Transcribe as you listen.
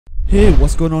Hey,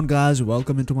 what's going on guys,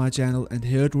 welcome into my channel, and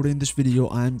here today in this video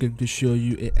I am going to show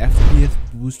you a FPS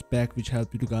boost pack which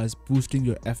help you to guys boosting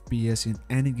your FPS in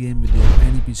any game with your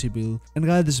any PC build. And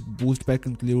guys, this boost pack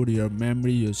include your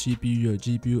memory, your CPU, your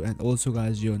GPU, and also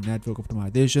guys your network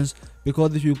optimizations,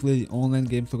 because if you play the online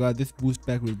game, so guys this boost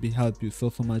pack will be help you so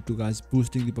much to guys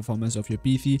boosting the performance of your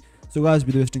PC. So guys,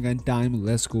 without wasting any time,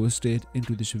 let's go straight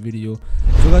into this video.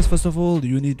 So guys, first of all,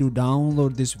 you need to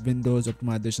download this Windows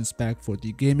optimizations pack for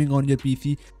the gaming on your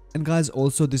PC. And guys,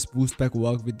 also this boost pack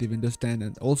work with the Windows 10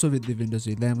 and also with the Windows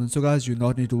 11. So guys, you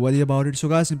not need to worry about it. So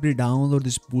guys, simply download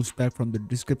this boost pack from the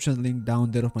description link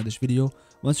down there of this video.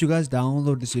 Once you guys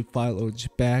download the zip file or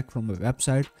zip pack from a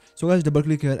website, so guys double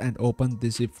click here and open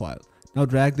this zip file. Now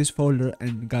drag this folder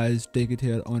and guys take it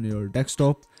here on your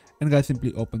desktop, and guys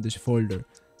simply open this folder.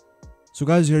 So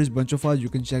guys, here is bunch of files. You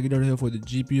can check it out here for the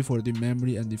GPU, for the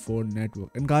memory, and the for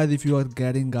network. And guys, if you are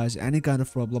getting guys any kind of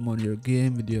problem on your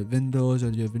game with your Windows or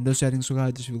your Windows settings, so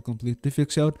guys this will completely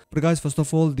fix out. But guys, first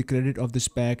of all, the credit of this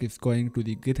pack is going to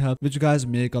the GitHub, which guys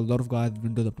make a lot of guys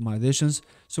Windows optimizations.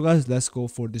 So guys, let's go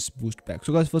for this boost pack.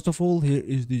 So guys, first of all, here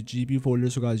is the GPU folder.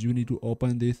 So guys, you need to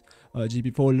open this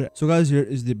GPU folder. So guys, here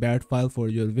is the bat file for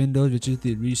your Windows, which is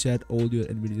the reset all your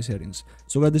NVIDIA settings.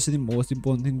 So guys, this is the most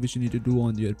important thing which you need to do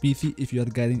on your PC if you are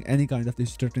getting any kind of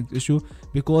this settings issue,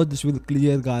 because this will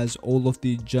clear guys all of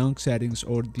the junk settings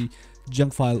or the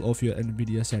junk file of your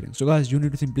NVIDIA settings. So guys, you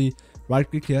need to simply right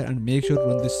click here and make sure to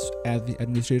run this as the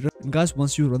administrator. And guys,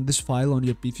 once you run this file on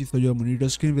your PC, so your monitor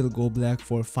screen will go black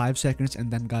for 5 seconds,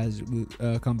 and then guys will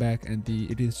come back and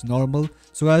it is normal.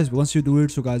 So guys, once you do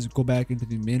it, so guys go back into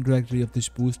the main directory of this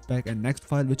boost pack and next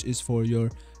file, which is for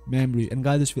your memory. And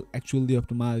guys, this will actually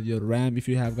optimize your RAM if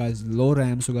you have guys low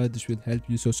RAM. So guys, this will help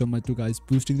you so much to guys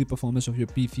boosting the performance of your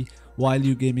PC while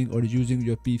you gaming or using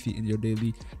your PC in your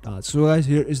daily tasks. So guys,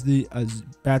 here is the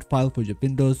bat file for your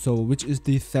Windows, so which is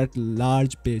the set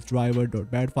large page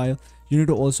driver.bat file. You need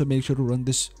to also make sure to run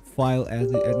this file as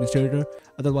the administrator,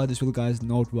 otherwise this will guys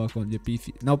not work on your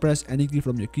PC. Now press any key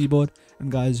from your keyboard,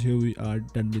 and guys, here we are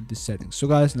done with this settings. So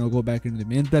guys, now go back into the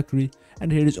main directory,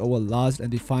 and here is our last and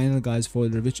the final guys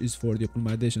folder, which is for the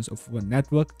optimizations of our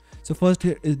network. So first,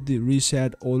 here is the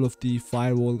reset all of the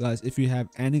firewall guys. If you have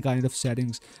any kind of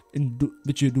settings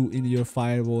which you do in your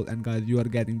firewall, and guys you are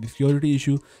getting the security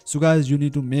issue, so guys you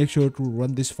need to make sure to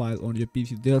run this file on your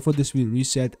PC. Therefore this will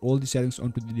reset all the settings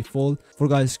onto the default for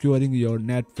guys securing your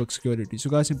network security. So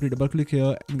guys, simply double click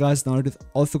here, and guys now it is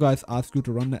also guys ask you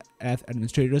to run as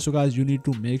administrator. So guys, you need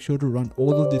to make sure to run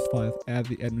all of these files as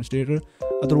the administrator,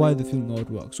 otherwise this will not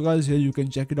work. So guys, here you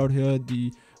can check it out here.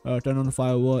 The turn on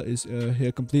firewall is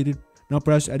here completed. Now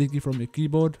press any key from your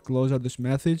keyboard, close out this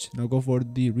message. Now go for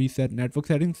the reset network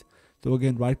settings. So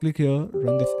again, right click here,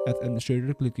 run this as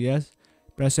administrator, click yes,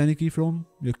 press any key from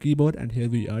your keyboard, and here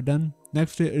we are done.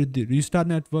 Next here is the restart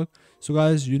network. So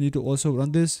guys, you need to also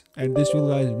run this, and this will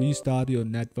guys restart your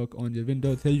network on your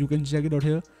Windows. Here you can check it out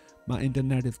here. My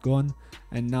internet is gone,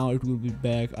 and now it will be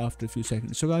back after a few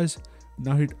seconds. So guys,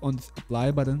 now hit on this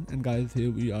apply button, and guys,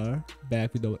 here we are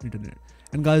back with our internet.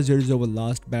 And guys, here is our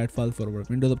last bat file for our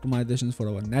Windows optimizations for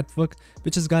our network,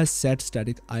 which is guys set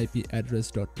static IP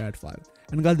address.bat file.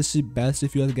 And guys, this is best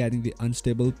if you are getting the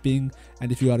unstable ping,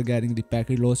 and if you are getting the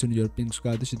packet loss in your ping. So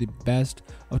guys, this is the best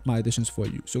optimizations for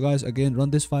you. So guys, again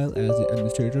run this file as the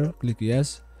administrator, click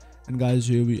yes, and guys,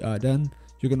 here we are done.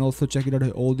 You can also check it out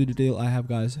here, all the detail I have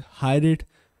guys hide it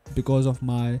because of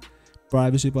my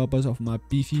privacy purpose of my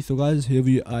PC. So guys, here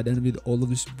we are done with all of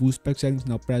this boost pack settings.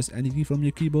 Now press any key from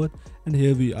your keyboard, and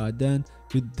here we are done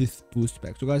with this boost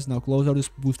pack. So guys, now close out this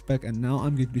boost pack, and now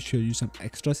I'm going to show you some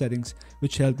extra settings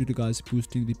which help you to guys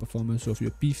boosting the performance of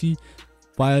your PC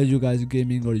while you guys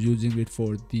gaming or using it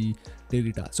for the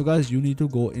daily task. So guys, you need to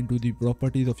go into the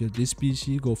properties of this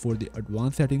PC, go for the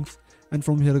advanced settings, and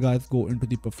from here guys go into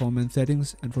the performance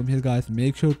settings, and from here guys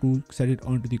make sure to set it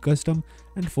onto the custom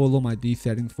and follow these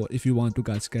settings for if you want to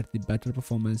guys get the better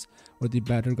performance or the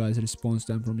better guys response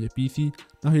time from your PC.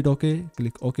 Now hit OK,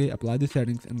 click OK, apply the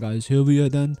settings, and guys, here we are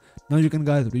done. Now you can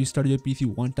guys restart your PC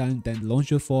one time, then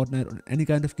launch your Fortnite or any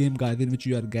kind of game guys in which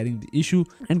you are getting the issue,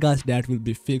 and guys that will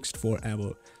be fixed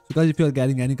forever. So guys, if you are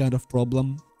getting any kind of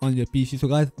problem on your PC, so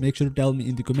guys make sure to tell me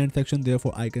in the comment section,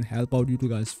 therefore I can help out you to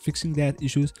guys fixing that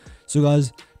issues. So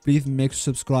guys, please make sure to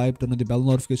subscribe, turn on the bell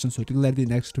notification. So till that the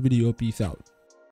next video, peace out.